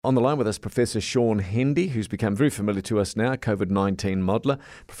On the line with us, Professor Sean Hendy, who's become very familiar to us now, COVID-19 modeller.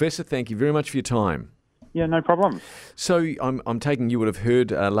 Professor, thank you very much for your time. Yeah, no problem. So I'm taking you would have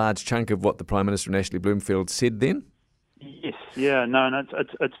heard a large chunk of what the Prime Minister and Ashley Bloomfield said then? Yes, yeah, no, and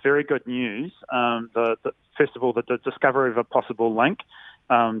it's very good news. First of all, the discovery of a possible link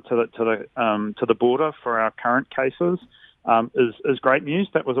to the border for our current cases is great news.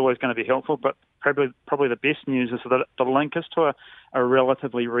 That was always going to be helpful, but probably the best news is that the link is to a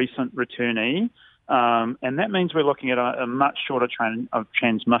relatively recent returnee, and that means we're looking at a much shorter train of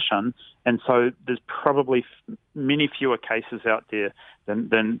transmission, and so there's probably many fewer cases out there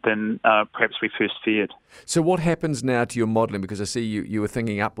than perhaps we first feared. So what happens now to your modelling? Because I see you were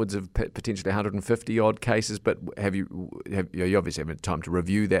thinking upwards of potentially 150 odd cases, but you obviously haven't had time to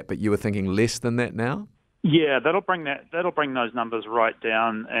review that, but you were thinking less than that now? Yeah, that'll bring those numbers right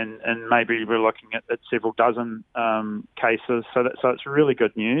down, and maybe we're looking at several dozen cases. So it's really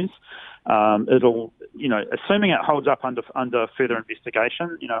good news. It'll, assuming it holds up under further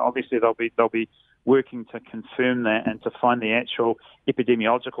investigation, obviously they'll be working to confirm that and to find the actual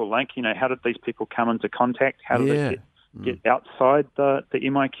epidemiological link. How did these people come into contact? How did they get outside the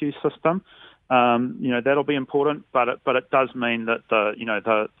MIQ system? That'll be important, but it does mean that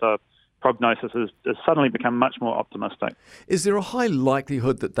the prognosis has suddenly become much more optimistic. Is there a high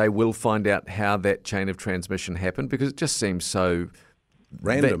likelihood that they will find out how that chain of transmission happened? Because it just seems so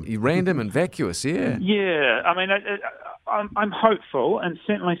random and vacuous, yeah. Yeah, I mean, I'm hopeful, and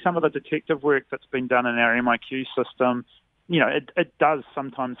certainly some of the detective work that's been done in our MIQ system, it does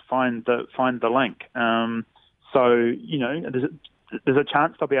sometimes find the link. So, there's a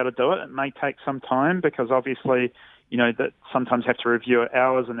chance they'll be able to do it. It may take some time because obviously, that sometimes have to review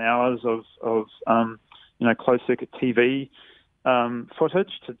hours and hours of closed circuit TV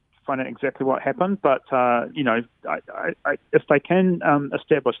footage to find out exactly what happened. But if they can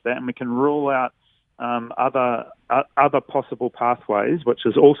establish that, and we can rule out other possible pathways, which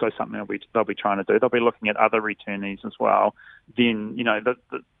is also something they'll be trying to do. They'll be looking at other returnees as well. Then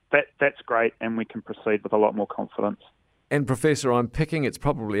that's great, and we can proceed with a lot more confidence. And Professor, it's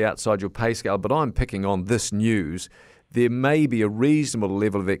probably outside your pay scale, but I'm picking on this news. There may be a reasonable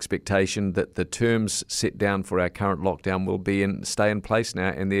level of expectation that the terms set down for our current lockdown will stay in place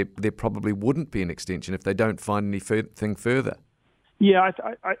now, and there probably wouldn't be an extension if they don't find anything further. Yeah,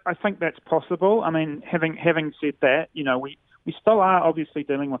 I think that's possible. I mean, having said that, we still are obviously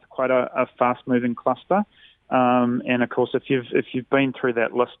dealing with quite a fast-moving cluster. And of course, if you've been through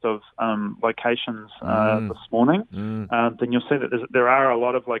that list of locations this morning, then you'll see that there are a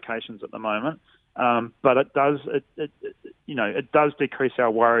lot of locations at the moment. But it does decrease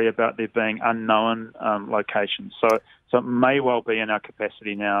our worry about there being unknown locations. So it may well be in our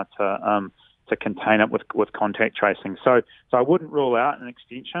capacity now to contain it with contact tracing. So I wouldn't rule out an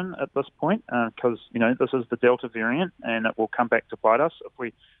extension at this point because this is the Delta variant and it will come back to bite us if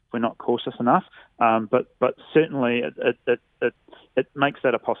we're not cautious enough. But certainly it makes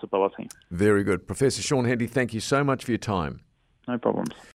that a possibility. Very good. Professor Sean Hendy, thank you so much for your time. No problems.